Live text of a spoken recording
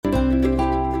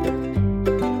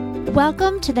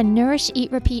Welcome to the Nourish,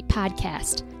 Eat, Repeat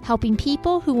podcast, helping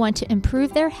people who want to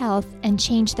improve their health and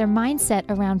change their mindset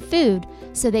around food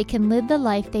so they can live the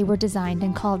life they were designed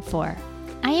and called for.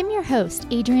 I am your host,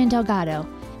 Adrienne Delgado,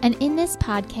 and in this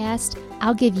podcast,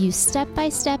 I'll give you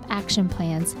step-by-step action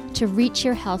plans to reach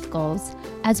your health goals,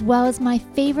 as well as my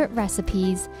favorite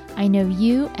recipes I know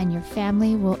you and your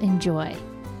family will enjoy.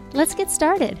 Let's get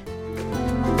started.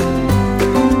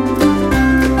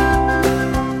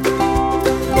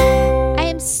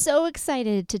 So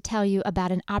excited to tell you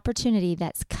about an opportunity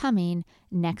that's coming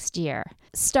next year.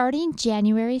 Starting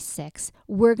January 6th,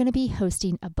 we're going to be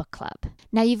hosting a book club.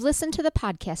 Now, you've listened to the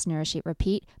podcast Nourish, Eat,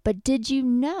 Repeat, but did you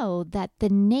know that the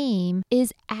name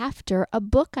is after a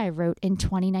book I wrote in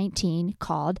 2019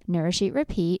 called Nourish, Eat,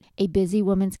 Repeat, A Busy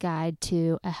Woman's Guide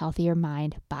to a Healthier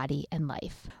Mind, Body, and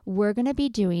Life. We're going to be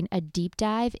doing a deep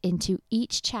dive into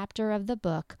each chapter of the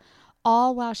book,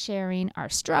 all while sharing our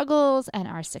struggles and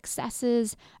our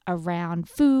successes around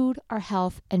food, our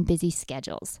health, and busy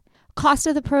schedules. Cost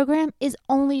of the program is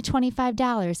only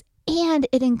 $25, and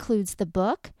it includes the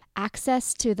book,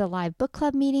 access to the live book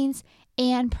club meetings,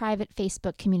 and private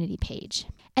Facebook community page.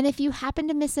 And if you happen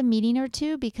to miss a meeting or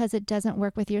two because it doesn't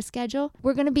work with your schedule,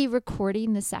 we're going to be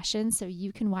recording the session so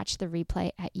you can watch the replay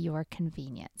at your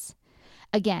convenience.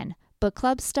 Again, book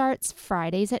club starts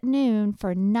Fridays at noon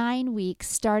for 9 weeks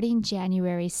starting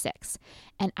January 6th.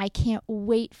 And I can't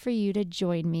wait for you to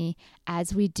join me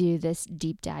as we do this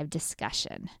deep dive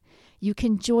discussion. You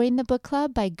can join the book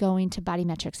club by going to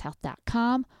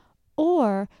bodymetricshealth.com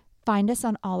or find us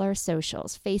on all our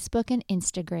socials, Facebook and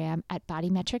Instagram at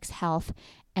Bodymetrics Health,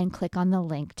 and click on the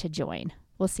link to join.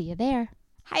 We'll see you there.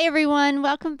 Hi, everyone.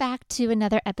 Welcome back to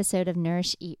another episode of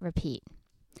Nourish, Eat, Repeat.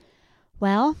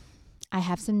 Well, I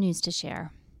have some news to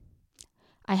share.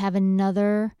 I have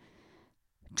another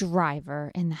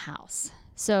driver in the house.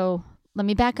 So let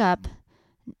me back up.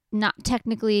 Not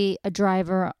technically a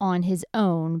driver on his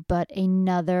own, but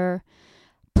another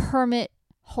permit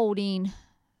holding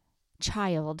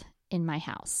child in my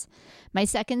house. My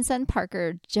second son,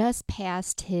 Parker, just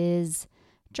passed his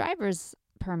driver's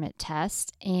permit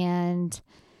test. And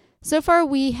so far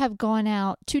we have gone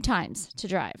out 2 times to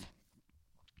drive.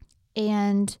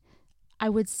 And I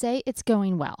would say it's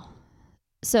going well.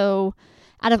 So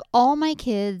out of all my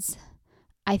kids,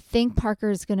 I think Parker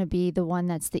is going to be the one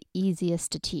that's the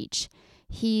easiest to teach.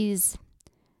 He's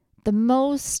the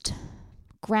most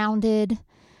grounded.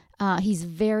 He's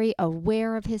very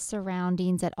aware of his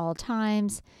surroundings at all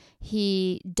times.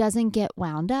 He doesn't get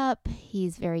wound up.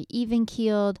 He's very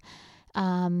even-keeled.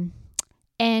 And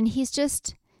he's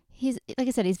like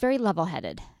I said, he's very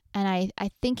level-headed. And I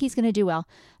think he's going to do well.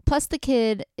 Plus, the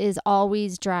kid is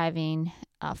always driving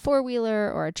a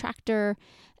 4-wheeler or a tractor.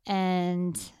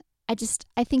 And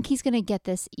I think he's going to get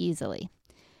this easily.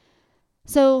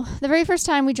 So the very first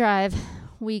time we drive,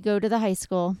 we go to the high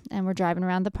school and we're driving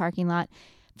around the parking lot.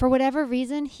 For whatever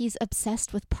reason, he's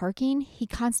obsessed with parking. He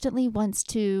constantly wants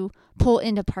to pull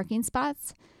into parking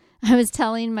spots. I was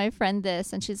telling my friend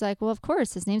this, and she's like, well, of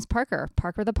course, his name's Parker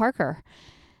the Parker,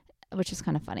 which is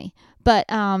kind of funny. But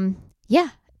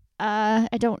I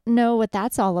don't know what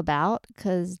that's all about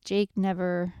because Jake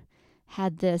never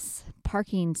had this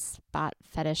parking spot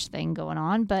fetish thing going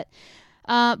on. But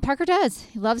Parker does.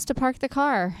 He loves to park the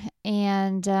car.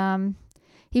 And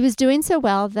he was doing so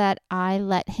well that I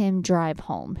let him drive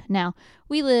home. Now,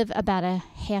 we live about a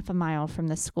half a mile from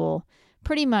the school,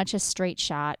 pretty much a straight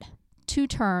shot, 2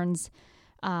 turns,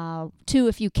 2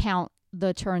 if you count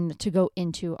the turn to go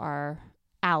into our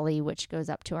alley, which goes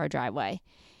up to our driveway.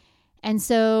 And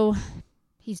so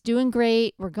he's doing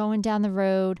great. We're going down the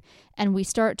road and we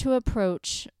start to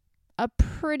approach a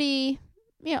pretty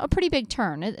big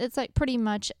turn. It's like pretty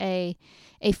much a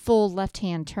full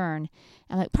left-hand turn.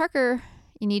 I'm like, Parker,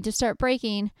 you need to start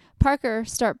braking. Parker,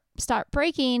 stop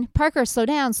braking. Parker, slow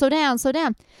down.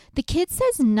 The kid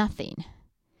says nothing.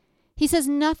 He says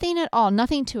nothing at all,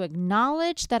 nothing to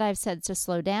acknowledge that I've said to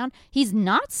slow down. He's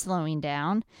not slowing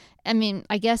down. I mean,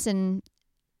 I guess in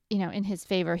his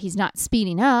favor, he's not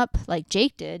speeding up like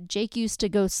Jake did. Jake used to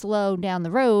go slow down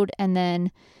the road and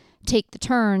then take the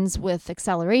turns with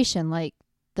acceleration like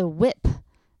the whip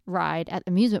ride at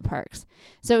amusement parks.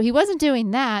 So he wasn't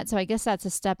doing that. So I guess that's a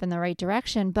step in the right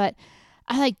direction. But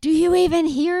I'm like, do you even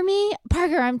hear me?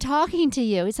 Parker, I'm talking to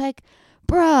you. He's like,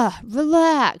 bruh,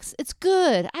 relax. It's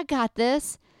good. I got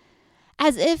this.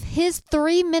 As if his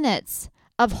 3 minutes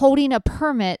of holding a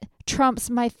permit trumps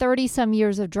my 30-some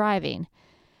years of driving.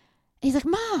 He's like,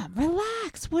 Mom,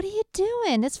 relax. What are you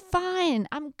doing? It's fine.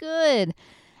 I'm good.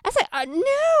 I was like,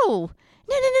 no.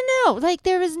 Like,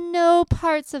 there was no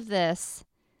parts of this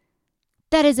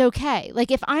that is okay. Like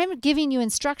if I'm giving you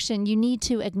instruction, you need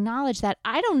to acknowledge that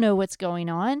I don't know what's going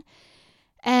on.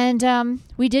 And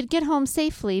we did get home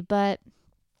safely, but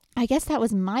I guess that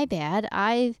was my bad.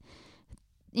 I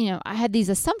had these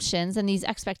assumptions and these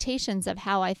expectations of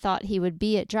how I thought he would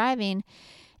be at driving,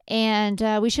 and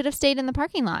we should have stayed in the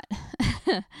parking lot.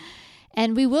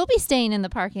 And we will be staying in the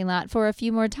parking lot for a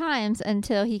few more times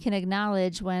until he can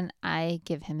acknowledge when I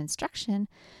give him instruction,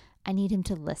 I need him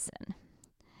to listen.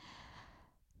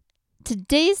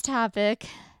 Today's topic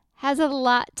has a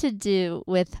lot to do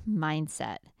with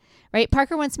mindset, right?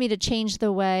 Parker wants me to change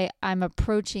the way I'm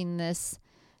approaching this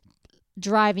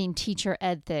driving teacher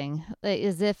ed thing,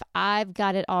 as if I've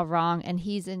got it all wrong and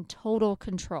he's in total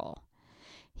control.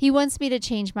 He wants me to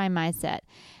change my mindset.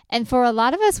 And for a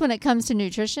lot of us, when it comes to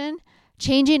nutrition,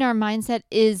 changing our mindset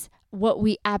is what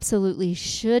we absolutely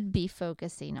should be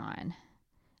focusing on.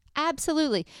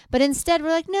 Absolutely. But instead, we're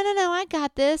like, no, I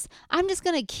got this. I'm just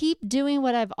going to keep doing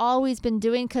what I've always been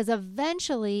doing because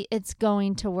eventually it's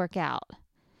going to work out.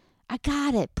 I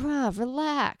got it, bruh,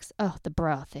 relax. Oh, the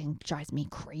bruh thing drives me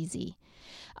crazy.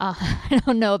 I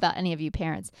don't know about any of you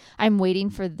parents. I'm waiting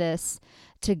for this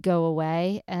to go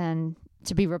away and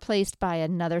to be replaced by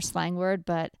another slang word,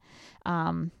 but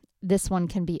this one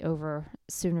can be over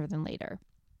sooner than later.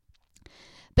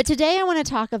 But today I want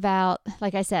to talk about,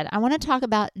 like I said, I want to talk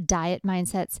about diet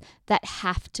mindsets that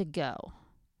have to go.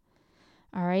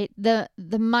 All right. The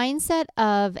mindset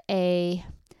of a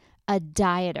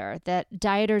dieter, that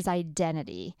dieter's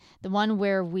identity, the one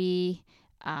where we,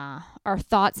 our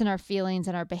thoughts and our feelings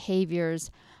and our behaviors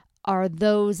are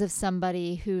those of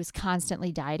somebody who's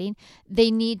constantly dieting, they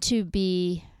need to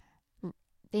be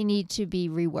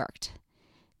reworked.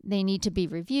 They need to be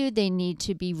reviewed. They need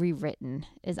to be rewritten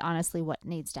is honestly what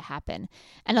needs to happen.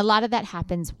 And a lot of that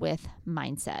happens with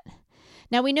mindset.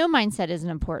 Now, we know mindset is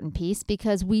an important piece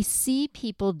because we see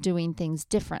people doing things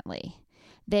differently.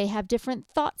 They have different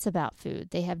thoughts about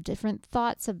food. They have different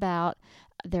thoughts about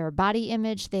their body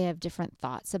image. They have different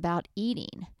thoughts about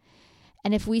eating.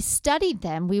 And if we studied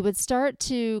them, we would start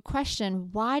to question,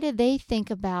 why do they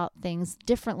think about things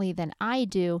differently than I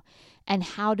do? And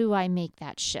how do I make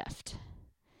that shift?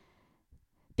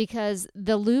 Because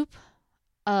the loop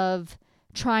of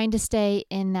trying to stay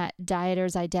in that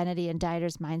dieter's identity and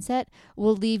dieter's mindset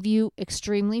will leave you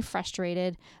extremely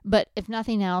frustrated. But if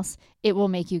nothing else, it will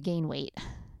make you gain weight.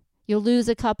 You'll lose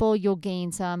a couple, you'll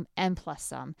gain some, and plus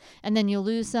some. And then you'll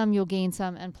lose some, you'll gain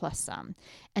some, and plus some.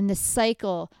 And the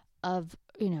cycle of,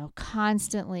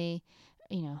 constantly,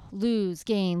 lose,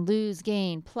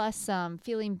 gain, plus some,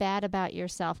 feeling bad about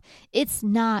yourself, it's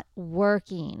not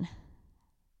working.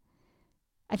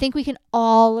 I think we can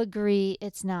all agree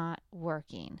it's not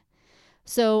working.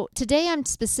 So today I'm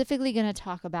specifically going to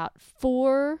talk about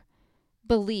 4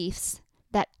 beliefs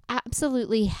that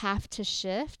absolutely have to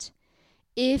shift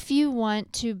if you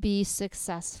want to be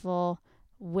successful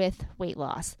with weight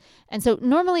loss. And so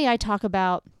normally I talk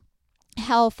about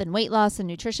health and weight loss and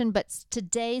nutrition, but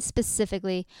today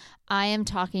specifically I am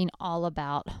talking all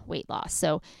about weight loss.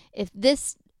 So if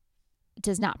this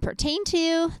does not pertain to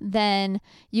you, then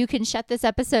you can shut this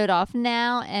episode off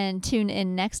now and tune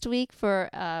in next week for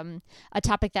a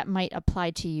topic that might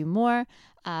apply to you more.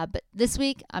 But this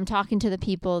week, I'm talking to the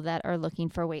people that are looking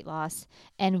for weight loss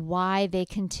and why they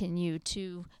continue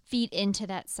to feed into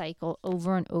that cycle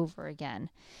over and over again.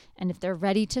 And if they're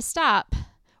ready to stop,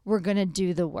 we're going to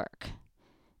do the work.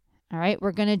 All right,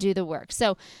 we're going to do the work.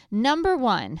 So number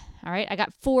 1, all right, I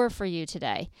got 4 for you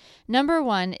today. Number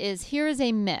 1 is, here is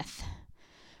a myth.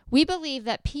 We believe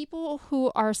that people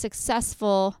who are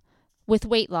successful with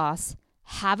weight loss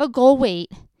have a goal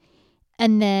weight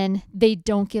and then they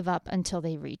don't give up until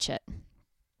they reach it.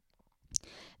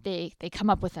 They come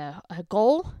up with a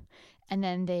goal and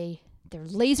then they're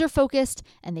laser focused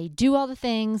and they do all the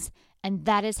things, and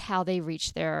that is how they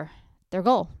reach their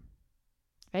goal.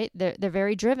 Right? They're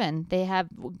very driven. They have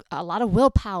a lot of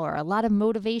willpower, a lot of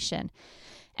motivation.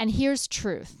 And here's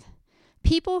truth.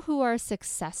 People who are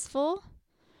successful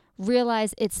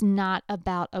realize it's not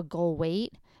about a goal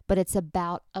weight, but it's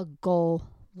about a goal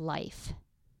life.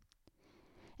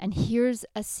 And here's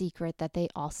a secret that they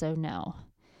also know.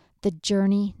 The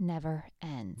journey never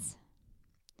ends.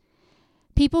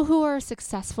 People who are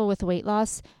successful with weight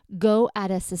loss go at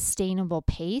a sustainable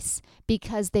pace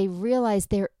because they realize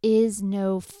there is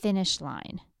no finish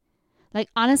line. Like,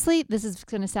 honestly, this is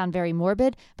going to sound very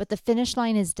morbid, but the finish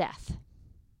line is death.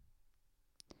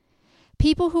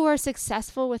 People who are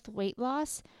successful with weight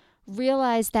loss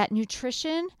realize that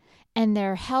nutrition and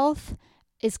their health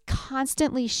is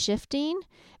constantly shifting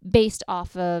based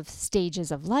off of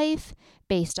stages of life,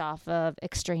 based off of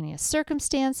extraneous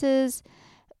circumstances,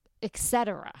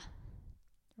 etc.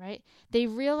 Right? They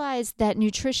realize that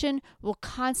nutrition will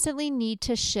constantly need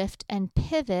to shift and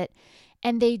pivot,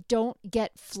 and they don't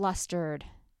get flustered.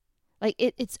 Like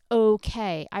it's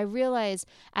okay. I realize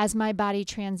as my body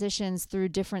transitions through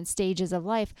different stages of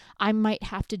life, I might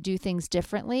have to do things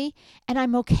differently, and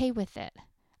I'm okay with it.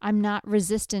 I'm not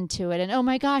resistant to it. And oh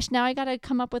my gosh, now I got to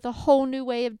come up with a whole new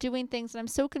way of doing things, and I'm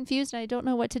so confused and I don't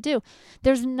know what to do.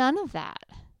 There's none of that.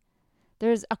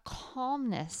 There's a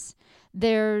calmness.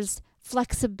 There's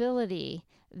flexibility.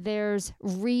 There's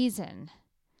reason.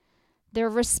 They're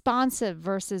responsive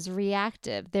versus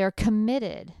reactive. They're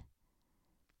committed.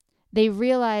 They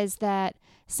realize that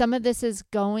some of this is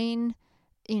going,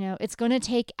 it's going to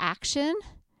take action,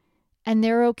 and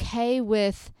they're okay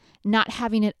with not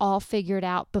having it all figured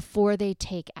out before they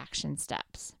take action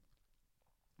steps.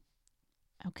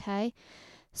 Okay?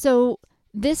 So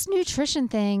this nutrition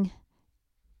thing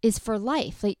is for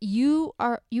life. Like you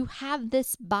have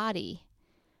this body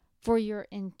for your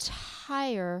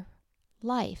entire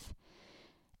life.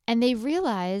 And they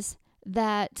realize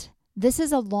that this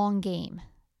is a long game.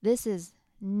 This is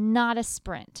not a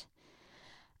sprint.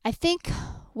 I think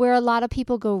where a lot of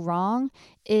people go wrong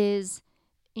is,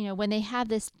 when they have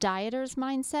this dieter's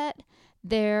mindset,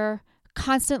 they're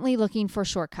constantly looking for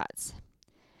shortcuts.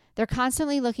 They're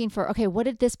constantly looking for, okay, what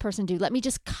did this person do? Let me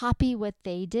just copy what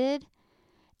they did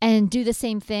and do the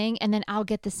same thing, and then I'll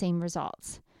get the same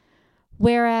results.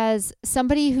 Whereas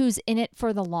somebody who's in it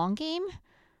for the long game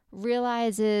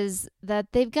realizes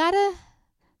that they got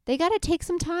to take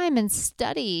some time and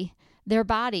study their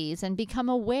bodies and become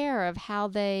aware of how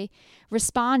they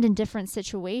respond in different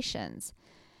situations.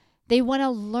 They want to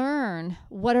learn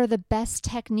what are the best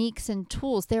techniques and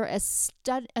tools. They're a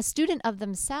student of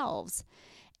themselves,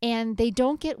 and they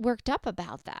don't get worked up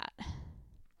about that.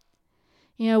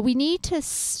 We need to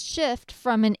shift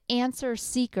from an answer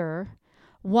seeker,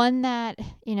 one that,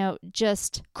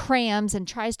 just crams and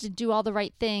tries to do all the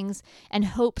right things and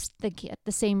hopes to get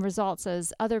the same results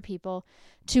as other people,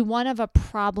 to one of a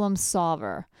problem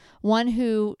solver, one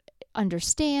who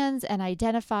understands and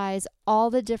identifies all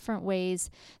the different ways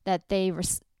that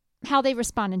how they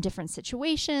respond in different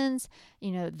situations,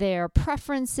 their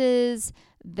preferences,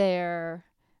 their,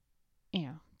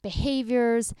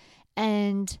 behaviors,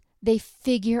 and they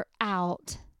figure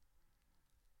out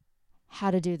how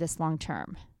to do this long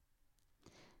term.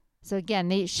 So again,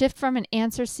 they shift from an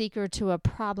answer seeker to a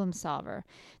problem solver.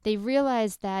 They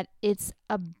realize that it's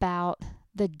about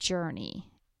the journey.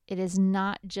 It is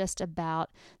not just about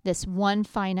this one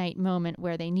finite moment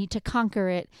where they need to conquer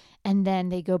it and then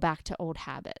they go back to old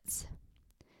habits.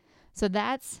 So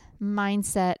that's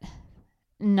mindset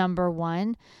number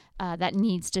one that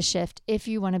needs to shift if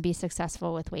you want to be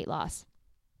successful with weight loss.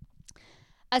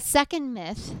 A second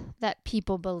myth that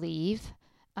people believe,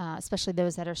 especially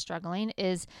those that are struggling,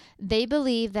 is they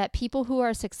believe that people who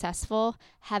are successful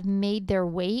have made their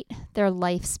weight their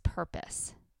life's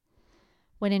purpose.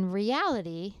 When in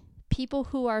reality, people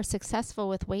who are successful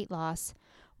with weight loss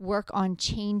work on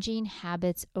changing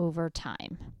habits over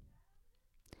time.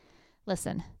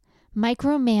 Listen,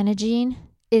 micromanaging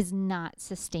is not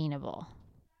sustainable.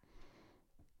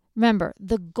 Remember,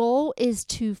 the goal is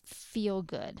to feel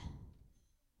good.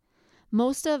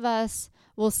 Most of us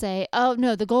will say, oh,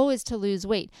 no, the goal is to lose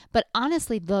weight. But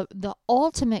honestly, the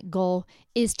ultimate goal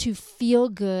is to feel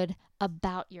good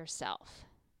about yourself.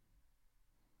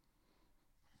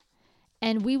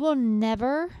 And we will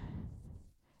never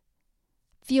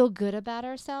feel good about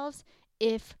ourselves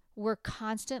if we're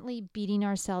constantly beating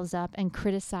ourselves up and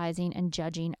criticizing and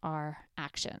judging our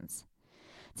actions.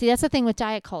 See, that's the thing with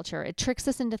diet culture. It tricks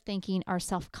us into thinking our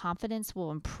self-confidence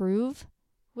will improve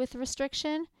with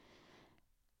restriction,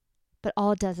 but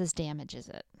all it does is damages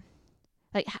it.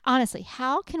 Like, honestly,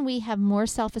 how can we have more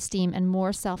self-esteem and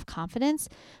more self-confidence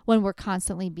when we're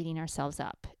constantly beating ourselves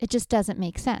up? It just doesn't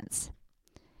make sense.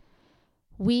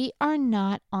 We are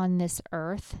not on this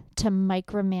earth to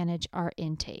micromanage our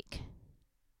intake.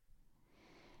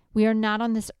 We are not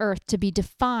on this earth to be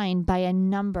defined by a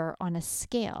number on a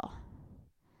scale.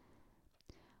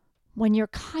 When you're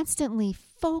constantly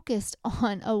focused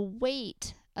on a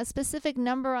weight, a specific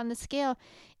number on the scale,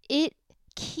 it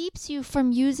keeps you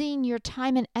from using your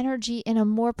time and energy in a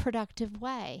more productive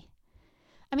way.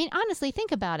 I mean, honestly,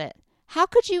 think about it. How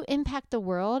could you impact the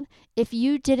world if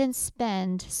you didn't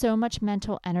spend so much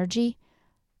mental energy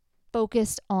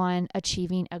focused on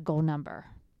achieving a goal number?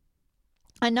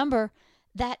 A number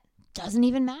that doesn't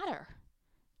even matter.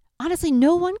 Honestly,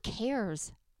 no one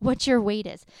cares what your weight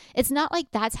is. It's not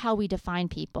like that's how we define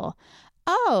people.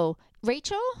 Oh,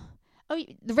 Rachel? Oh,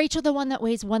 Rachel, the one that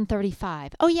weighs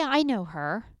 135. Oh, yeah, I know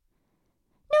her.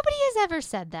 Nobody has ever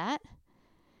said that.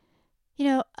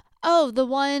 Oh, the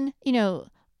one,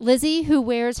 Lizzie who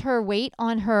wears her weight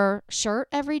on her shirt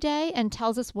every day and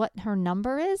tells us what her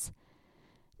number is.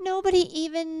 Nobody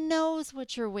even knows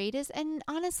what your weight is, and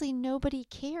honestly, nobody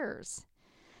cares.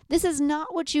 This is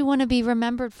not what you want to be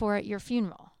remembered for at your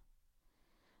funeral.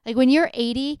 Like when you're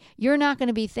 80, you're not going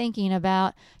to be thinking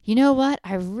about, you know what,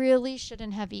 I really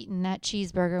shouldn't have eaten that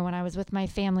cheeseburger when I was with my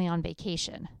family on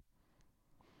vacation.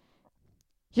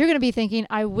 You're going to be thinking,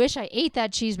 I wish I ate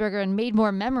that cheeseburger and made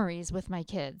more memories with my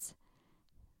kids.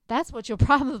 That's what you'll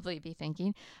probably be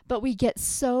thinking. But we get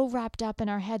so wrapped up in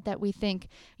our head that we think,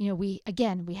 we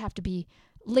have to be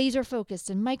laser focused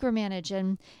and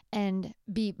micromanage and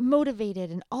be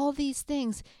motivated and all these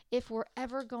things if we're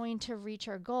ever going to reach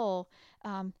our goal.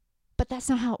 But that's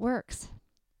not how it works.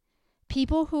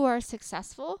 People who are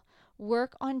successful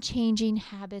work on changing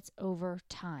habits over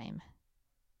time.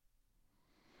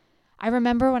 I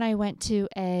remember when I went to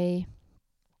a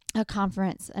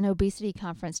conference, an obesity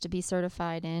conference, to be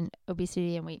certified in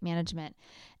obesity and weight management.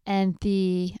 And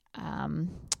the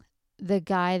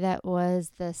guy that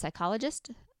was the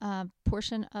psychologist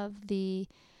portion of the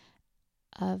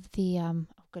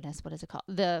what is it called?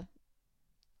 The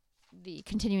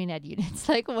continuing ed units,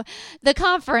 like the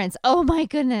conference. Oh my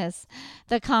goodness,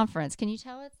 the conference. Can you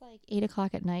tell it's like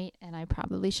 8:00 at night, and I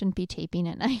probably shouldn't be taping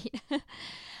at night.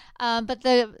 But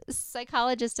the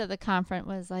psychologist of the conference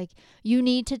was like, you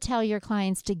need to tell your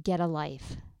clients to get a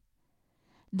life.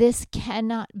 This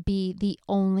cannot be the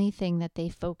only thing that they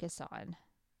focus on.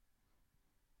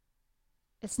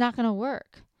 It's not going to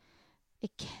work.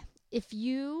 If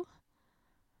you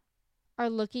are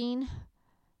looking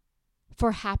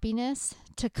for happiness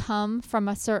to come from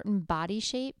a certain body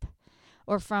shape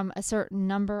or from a certain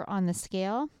number on the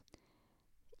scale,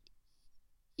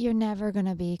 you're never going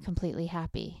to be completely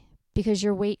happy because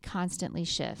your weight constantly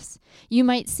shifts. You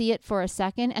might see it for a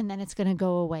second and then it's going to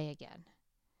go away again.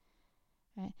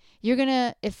 Right? You're going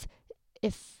to, if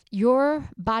your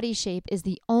body shape is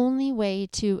the only way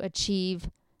to achieve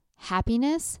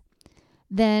happiness,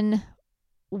 then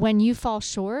when you fall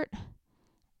short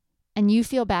and you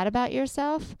feel bad about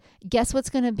yourself, guess what's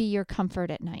going to be your comfort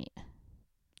at night?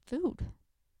 Food.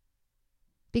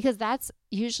 Because that's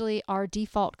usually our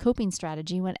default coping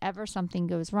strategy whenever something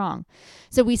goes wrong.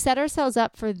 So we set ourselves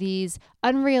up for these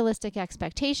unrealistic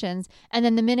expectations, and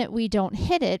then the minute we don't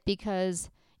hit it because,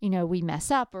 we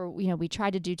mess up or, we try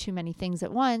to do too many things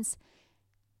at once,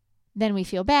 then we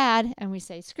feel bad and we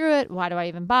say, screw it, why do I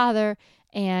even bother?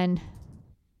 And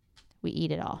we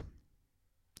eat it all.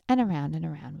 And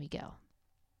around we go.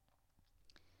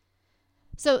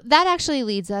 So that actually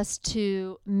leads us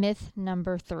to myth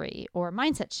number 3, or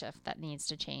mindset shift that needs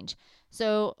to change.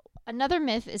 So another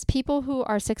myth is people who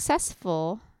are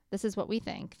successful, this is what we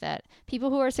think, that people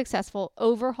who are successful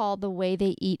overhaul the way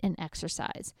they eat and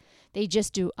exercise. They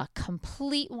just do a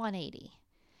complete 180.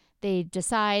 They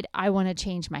decide, I want to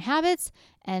change my habits,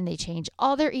 and they change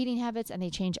all their eating habits, and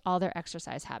they change all their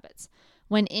exercise habits.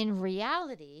 When in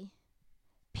reality,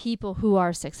 people who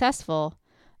are successful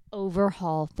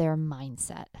overhaul their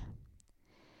mindset.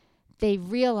 They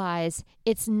realize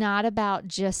it's not about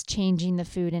just changing the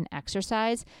food and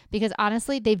exercise, because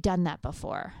honestly, they've done that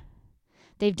before.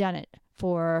 They've done it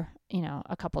for,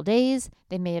 a couple days.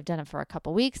 They may have done it for a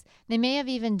couple weeks. They may have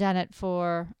even done it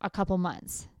for a couple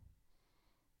months.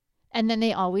 And then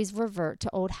they always revert to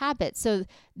old habits. So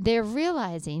they're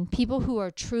realizing, people who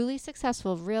are truly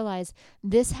successful realize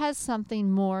this has something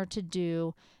more to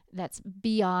do that's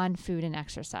beyond food and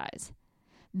exercise.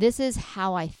 This is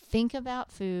how I think about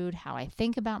food, how I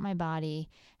think about my body,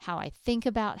 how I think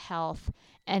about health.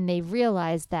 And they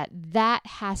realize that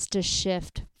has to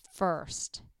shift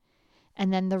first.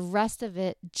 And then the rest of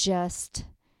it just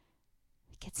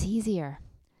gets easier.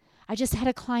 I just had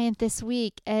a client this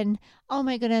week and oh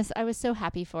my goodness, I was so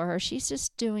happy for her. She's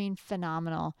just doing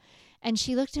phenomenal. And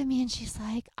she looked at me and she's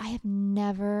like, I have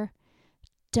never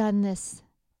done this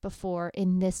before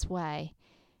in this way.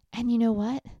 And you know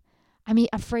what? I'm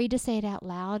afraid to say it out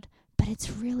loud, but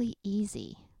it's really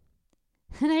easy.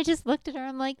 And I just looked at her.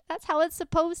 I'm like, that's how it's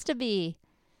supposed to be.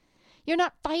 You're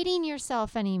not fighting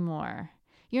yourself anymore.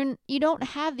 You don't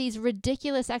have these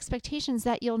ridiculous expectations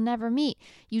that you'll never meet.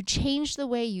 You change the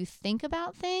way you think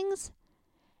about things.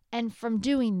 And from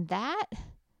doing that,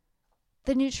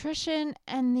 the nutrition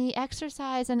and the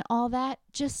exercise and all that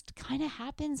just kind of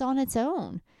happens on its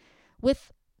own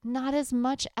with not as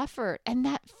much effort, and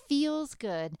that feels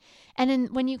good. And then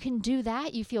when you can do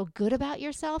that, you feel good about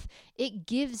yourself. It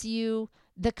gives you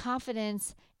the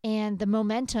confidence and the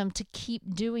momentum to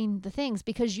keep doing the things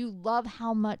because you love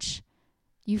how much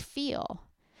you feel.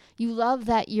 You love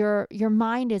that your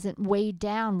mind isn't weighed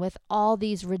down with all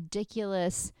these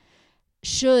ridiculous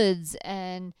shoulds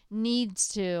and needs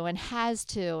to and has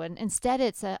to. And instead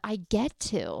it's I get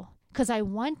to because I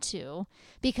want to,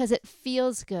 because it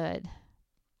feels good.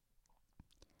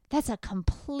 That's a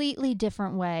completely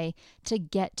different way to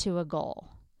get to a goal.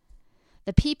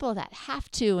 The people that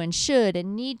have to and should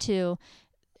and need to,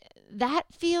 that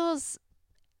feels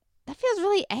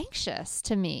really anxious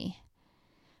to me.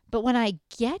 But when I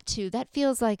get to, that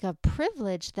feels like a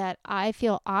privilege that I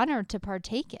feel honored to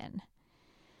partake in.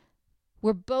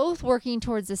 We're both working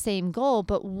towards the same goal,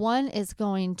 but one is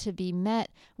going to be met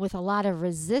with a lot of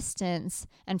resistance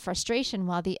and frustration,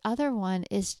 while the other one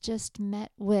is just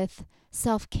met with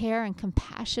self-care and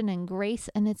compassion and grace,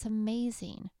 and it's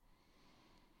amazing.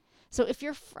 So if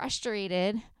you're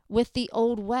frustrated with the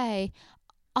old way,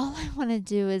 all I want to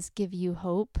do is give you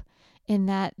hope in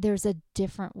that there's a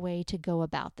different way to go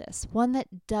about this. One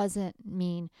that doesn't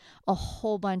mean a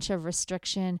whole bunch of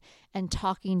restriction and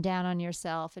talking down on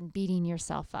yourself and beating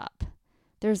yourself up.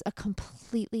 There's a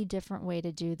completely different way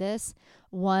to do this.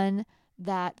 One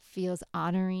that feels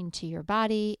honoring to your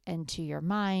body and to your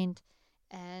mind.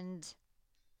 And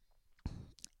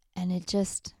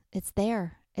it's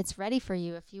there. It's ready for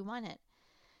you if you want it.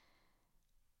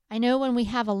 I know when we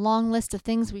have a long list of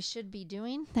things we should be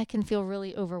doing, that can feel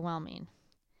really overwhelming.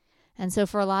 And so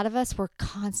for a lot of us, we're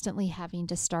constantly having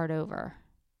to start over,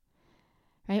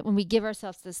 right? When we give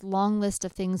ourselves this long list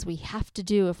of things we have to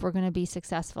do if we're going to be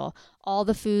successful, all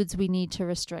the foods we need to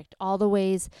restrict, all the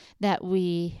ways that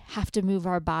we have to move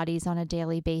our bodies on a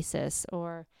daily basis,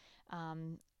 or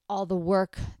all the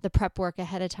work, the prep work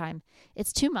ahead of time,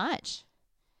 it's too much.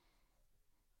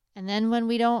 And then when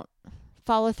we don't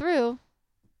follow through,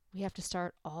 we have to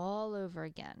start all over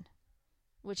again,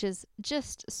 which is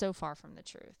just so far from the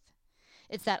truth.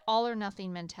 It's that all or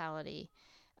nothing mentality.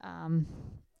 And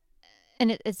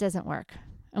it doesn't work.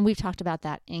 And we've talked about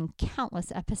that in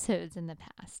countless episodes in the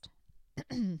past.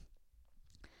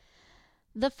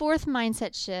 The fourth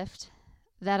mindset shift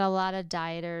that a lot of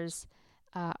dieters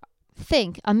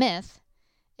think, a myth,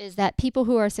 is that people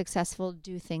who are successful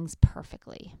do things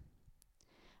perfectly.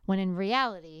 When in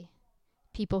reality,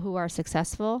 people who are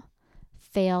successful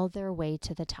fail their way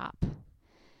to the top.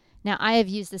 Now, I have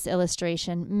used this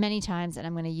illustration many times, and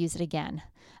I'm going to use it again.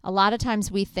 A lot of times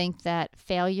we think that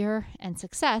failure and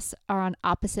success are on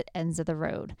opposite ends of the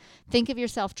road. Think of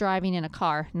yourself driving in a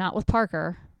car, not with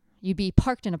Parker. You'd be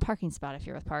parked in a parking spot if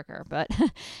you're with Parker, but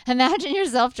imagine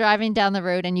yourself driving down the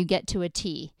road and you get to a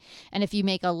T. And if you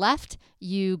make a left,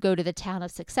 you go to the town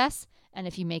of success. And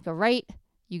if you make a right,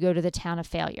 you go to the town of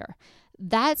failure.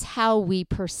 That's how we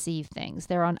perceive things.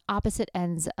 They're on opposite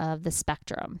ends of the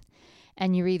spectrum.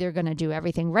 And you're either going to do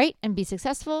everything right and be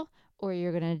successful, or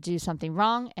you're going to do something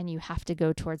wrong and you have to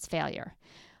go towards failure.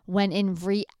 When in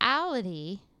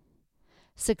reality,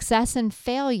 success and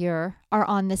failure are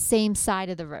on the same side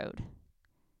of the road.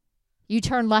 You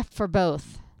turn left for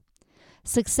both.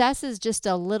 Success is just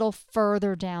a little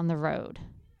further down the road.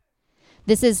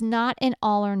 This is not an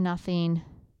all or nothing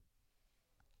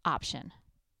option.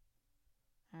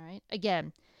 All right.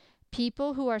 Again,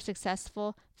 people who are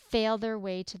successful fail their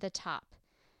way to the top.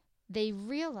 They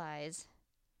realize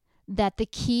that the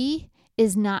key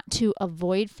is not to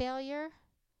avoid failure.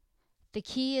 The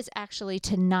key is actually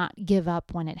to not give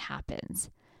up when it happens.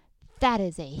 That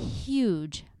is a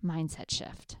huge mindset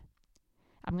shift.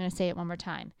 I'm going to say it one more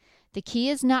time. The key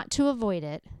is not to avoid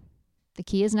it. The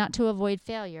key is not to avoid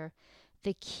failure.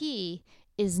 The key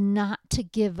is not to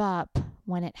give up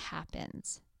when it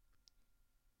happens.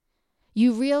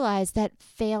 You realize that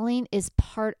failing is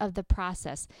part of the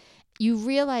process. You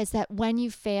realize that when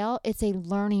you fail, it's a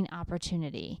learning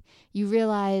opportunity. You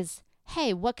realize,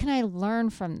 hey, what can I learn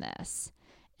from this?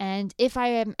 And if I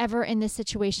am ever in this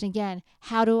situation again,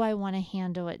 how do I want to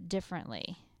handle it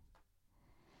differently?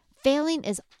 Failing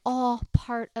is all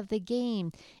part of the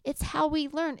game. It's how we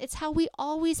learn. It's how we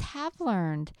always have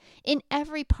learned in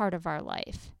every part of our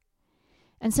life.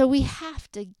 And so we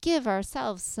have to give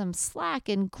ourselves some slack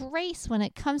and grace when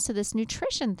it comes to this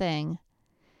nutrition thing.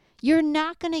 You're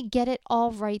not going to get it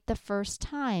all right the first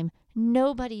time.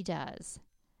 Nobody does.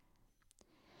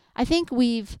 I think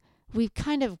we've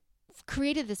kind of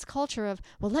created this culture of,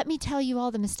 well, let me tell you all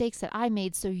the mistakes that I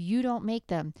made so you don't make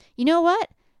them. You know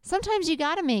what? Sometimes you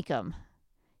got to make them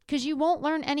because you won't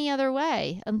learn any other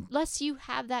way unless you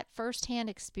have that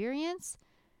firsthand experience.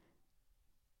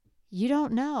 You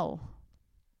don't know.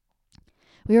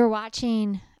 We were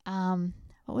watching,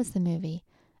 what was the movie?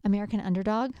 American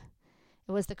Underdog.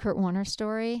 It was the Kurt Warner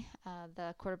story,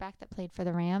 the quarterback that played for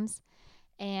the Rams.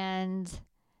 And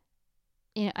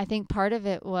I think part of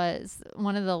it was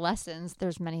one of the lessons.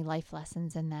 There's many life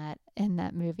lessons in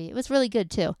that movie. It was really good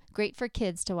too. Great for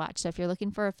kids to watch. So if you're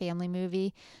looking for a family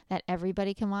movie that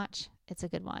everybody can watch, it's a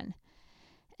good one.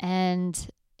 And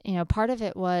part of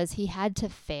it was he had to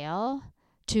fail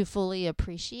to fully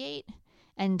appreciate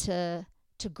and to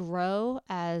grow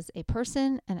as a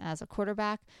person and as a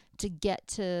quarterback to get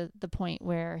to the point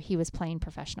where he was playing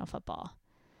professional football.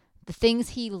 The things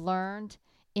he learned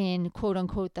in quote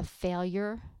unquote the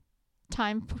failure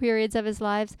time periods of his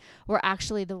lives were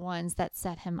actually the ones that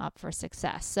set him up for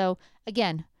success. So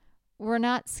again, we're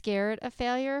not scared of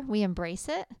failure. We embrace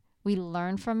it, we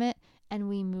learn from it, and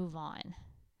we move on.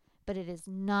 But it is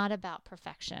not about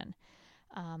perfection.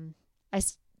 I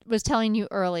was telling you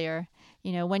earlier,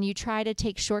 when you try to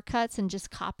take shortcuts and just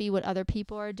copy what other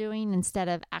people are doing instead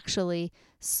of actually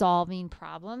solving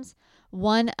problems,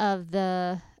 one of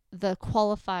the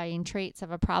qualifying traits of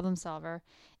a problem solver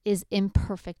is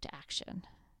imperfect action.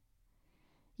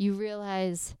 You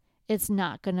realize it's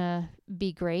not going to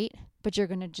be great, but you're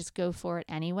going to just go for it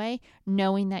anyway,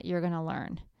 knowing that you're going to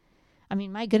learn. I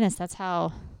mean, my goodness, that's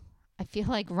how I feel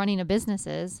like running a business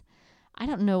is. I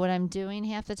don't know what I'm doing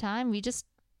half the time. We just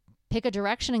pick a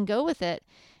direction and go with it.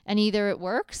 And either it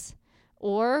works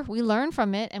or we learn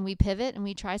from it and we pivot and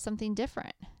we try something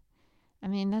different. I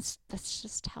mean, that's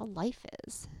just how life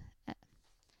is.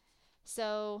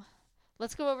 So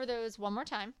let's go over those one more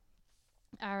time.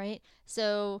 All right.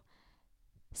 So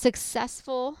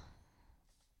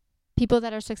people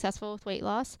that are successful with weight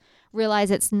loss realize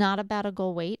it's not about a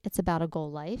goal weight. It's about a goal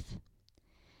life.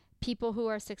 People who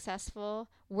are successful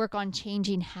work on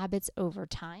changing habits over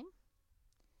time.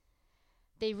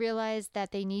 They realize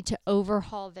that they need to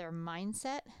overhaul their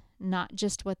mindset, not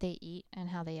just what they eat and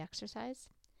how they exercise.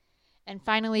 And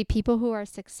finally, people who are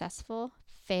successful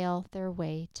fail their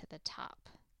way to the top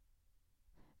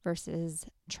versus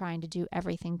trying to do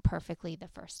everything perfectly the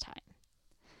first time.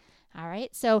 All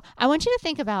right. So I want you to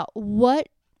think about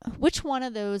which one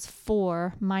of those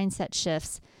 4 mindset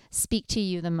shifts speak to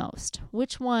you the most.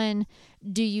 Which one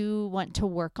do you want to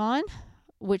work on?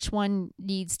 Which one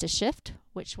needs to shift?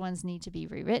 Which ones need to be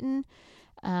rewritten?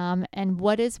 And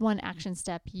what is one action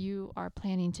step you are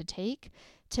planning to take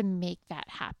to make that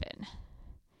happen?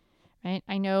 Right?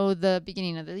 I know the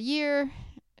beginning of the year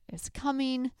is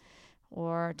coming,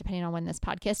 or depending on when this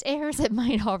podcast airs, it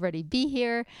might already be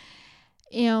here.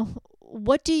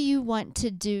 What do you want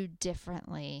to do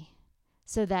differently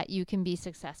so that you can be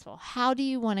successful? How do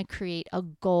you want to create a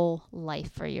goal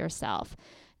life for yourself?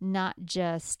 Not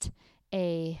just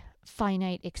a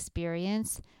finite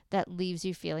experience that leaves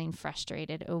you feeling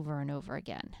frustrated over and over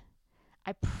again.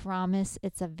 I promise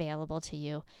it's available to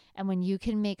you. And when you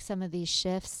can make some of these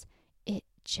shifts, it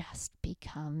just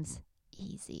becomes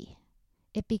easy.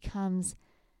 It becomes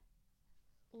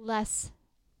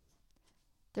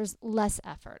there's less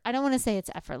effort. I don't want to say it's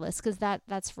effortless because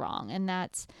that's wrong. And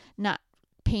that's not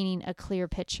painting a clear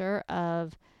picture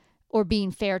of or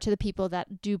being fair to the people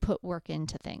that do put work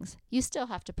into things. You still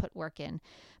have to put work in.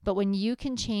 But when you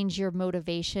can change your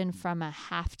motivation from a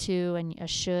have to and a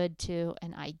should to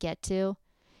an I get to,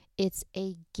 it's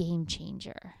a game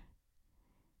changer.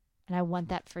 And I want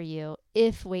that for you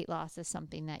if weight loss is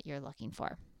something that you're looking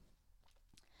for.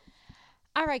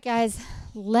 All right, guys,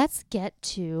 let's get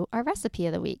to our recipe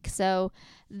of the week. So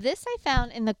this I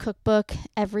found in the cookbook,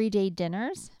 Everyday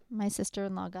Dinners. My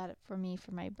sister-in-law got it for me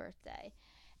for my birthday.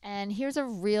 And here's a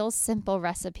real simple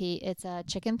recipe. It's a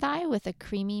chicken thigh with a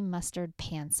creamy mustard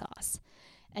pan sauce.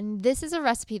 And this is a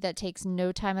recipe that takes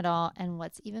no time at all. And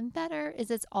what's even better is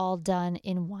it's all done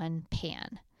in one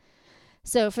pan.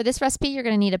 So for this recipe, you're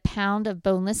going to need a pound of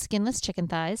boneless, skinless chicken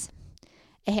thighs,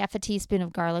 a half a teaspoon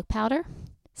of garlic powder,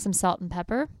 some salt and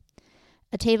pepper,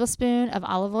 a tablespoon of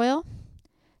olive oil,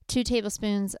 2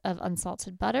 tablespoons of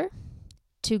unsalted butter,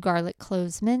 2 garlic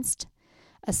cloves minced,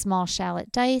 a small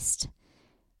shallot diced,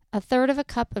 1/3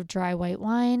 cup of dry white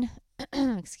wine,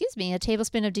 a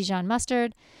tablespoon of Dijon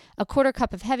mustard, 1/4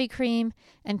 cup of heavy cream,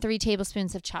 and 3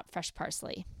 tablespoons of chopped fresh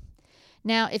parsley.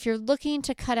 Now, if you're looking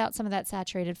to cut out some of that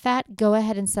saturated fat, go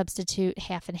ahead and substitute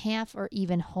half and half or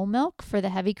even whole milk for the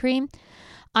heavy cream.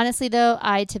 Honestly, though,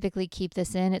 I typically keep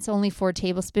this in. It's only 4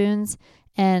 tablespoons,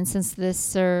 and since this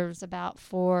serves about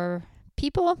 4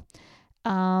 people,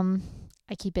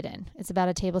 I keep it in. It's about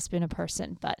a tablespoon a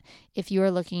person, but if you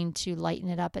are looking to lighten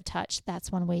it up a touch, that's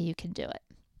one way you can do it.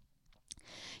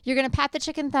 You're going to pat the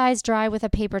chicken thighs dry with a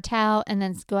paper towel and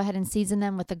then go ahead and season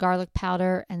them with the garlic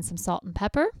powder and some salt and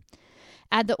pepper.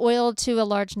 Add the oil to a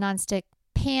large nonstick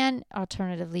pan.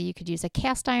 Alternatively, you could use a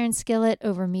cast iron skillet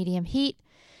over medium heat.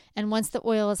 And once the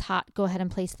oil is hot, go ahead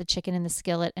and place the chicken in the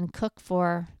skillet and cook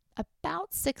for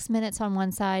about 6 minutes on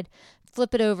one side.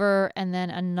 Flip it over and then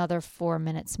another 4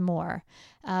 minutes more.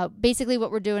 Basically what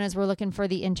we're doing is we're looking for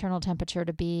the internal temperature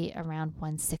to be around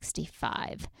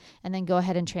 165. And then go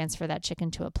ahead and transfer that chicken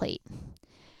to a plate.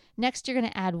 Next, you're going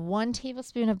to add 1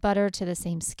 tablespoon of butter to the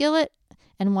same skillet.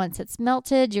 And once it's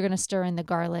melted, you're going to stir in the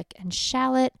garlic and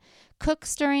shallot. Cook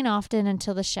stirring often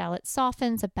until the shallot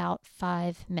softens, about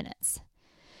 5 minutes.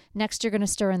 Next, you're going to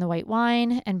stir in the white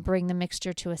wine and bring the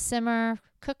mixture to a simmer.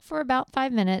 Cook for about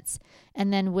 5 minutes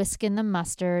and then whisk in the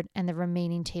mustard and the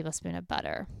remaining tablespoon of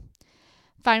butter.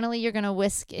 Finally, you're going to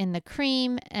whisk in the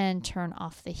cream and turn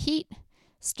off the heat.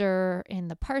 Stir in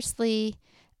the parsley.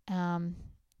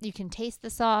 You can taste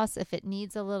the sauce. If it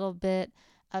needs a little bit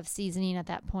of seasoning at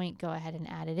that point, go ahead and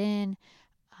add it in.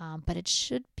 But it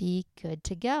should be good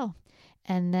to go.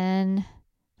 And then,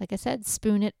 like I said,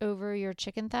 spoon it over your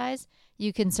chicken thighs.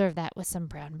 You can serve that with some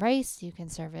brown rice. You can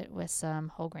serve it with some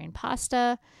whole grain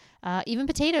pasta. Even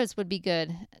potatoes would be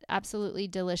good. Absolutely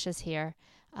delicious here.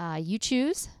 You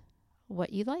choose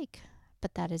what you like,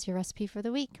 but that is your recipe for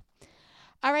the week.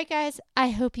 All right, guys, I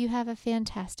hope you have a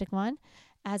fantastic one.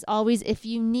 As always, if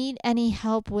you need any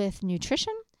help with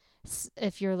nutrition,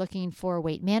 if you're looking for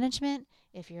weight management,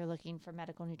 if you're looking for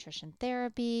medical nutrition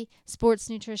therapy, sports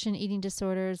nutrition, eating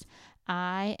disorders,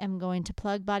 I am going to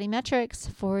plug Body Metrics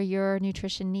for your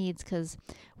nutrition needs because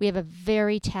we have a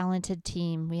very talented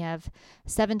team. We have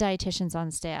 7 dietitians on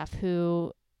staff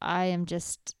who I am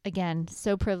just, again,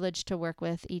 so privileged to work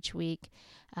with each week.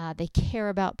 They care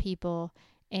about people,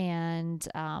 and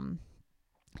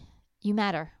you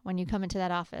matter when you come into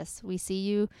that office. We see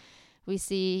you. We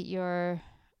see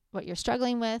what you're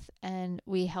struggling with, and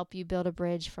we help you build a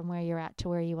bridge from where you're at to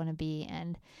where you want to be.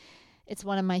 And it's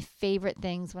one of my favorite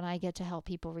things when I get to help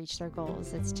people reach their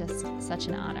goals. It's just such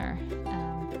an honor.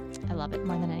 I love it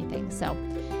more than anything. So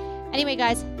anyway,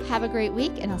 guys, have a great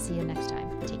week, and I'll see you next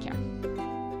time. Take care.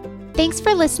 Thanks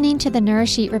for listening to the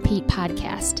Nourish Eat Repeat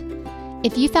podcast.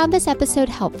 If you found this episode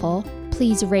helpful,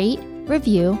 please rate,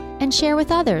 review, and share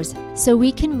with others so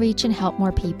we can reach and help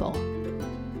more people.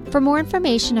 For more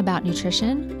information about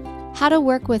nutrition, how to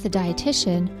work with a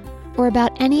dietitian, or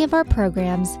about any of our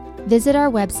programs, visit our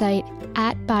website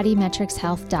at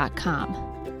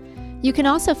bodymetricshealth.com. You can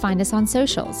also find us on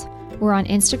socials. We're on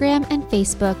Instagram and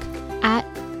Facebook at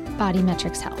Body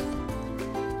Metrics Health.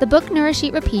 The book Nourish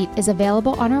Eat Repeat is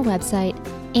available on our website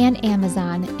and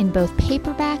Amazon in both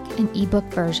paperback and ebook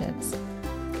versions.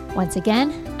 Once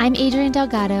again, I'm Adrienne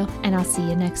Delgado, and I'll see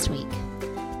you next week.